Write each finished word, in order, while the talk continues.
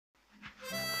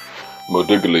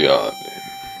Modigliani.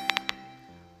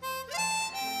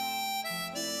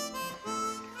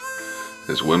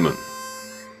 His women.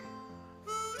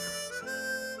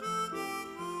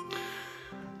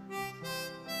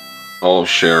 All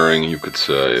sharing, you could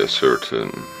say, a certain...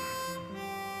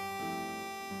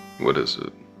 what is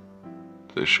it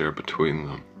they share between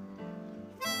them?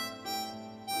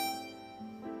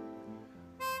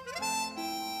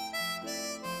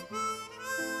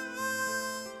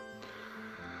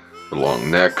 The long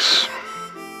necks.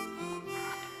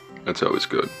 That's always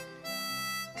good.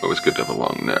 Always good to have a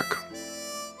long neck.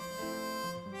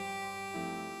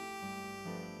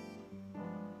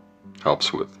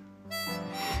 Helps with,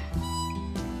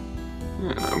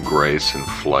 grace and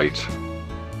flight.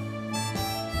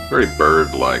 Very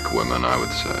bird-like women, I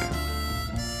would say.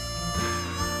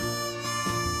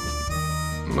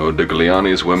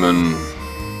 Modigliani's women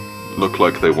look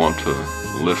like they want to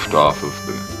lift off of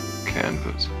the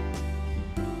canvas.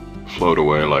 Float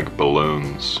away like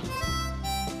balloons.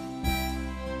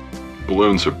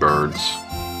 Balloons are birds.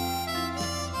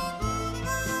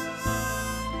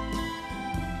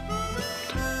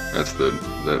 That's the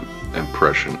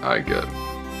impression I get.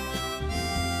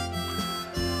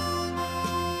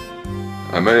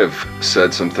 I may have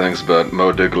said some things about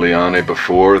Modigliani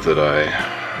before that I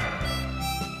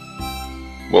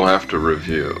will have to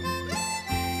review.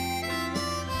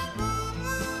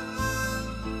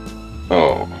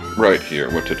 Oh, right here,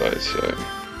 what did I say?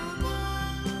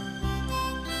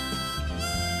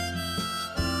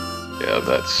 Yeah,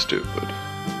 that's stupid.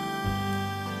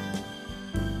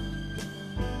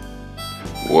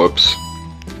 Whoops.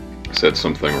 Said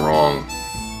something wrong.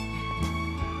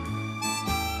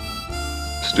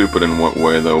 Stupid in what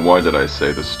way, though? Why did I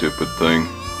say the stupid thing?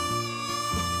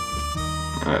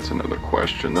 That's another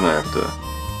question. Then I have to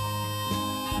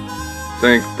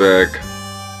think back.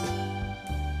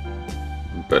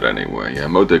 But anyway, yeah,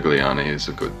 Modigliani is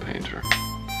a good painter.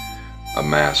 A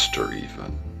master,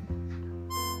 even.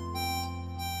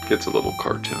 Gets a little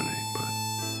cartoony,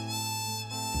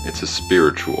 but it's a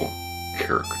spiritual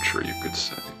caricature, you could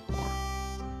say, or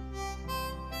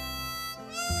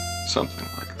something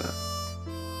like that.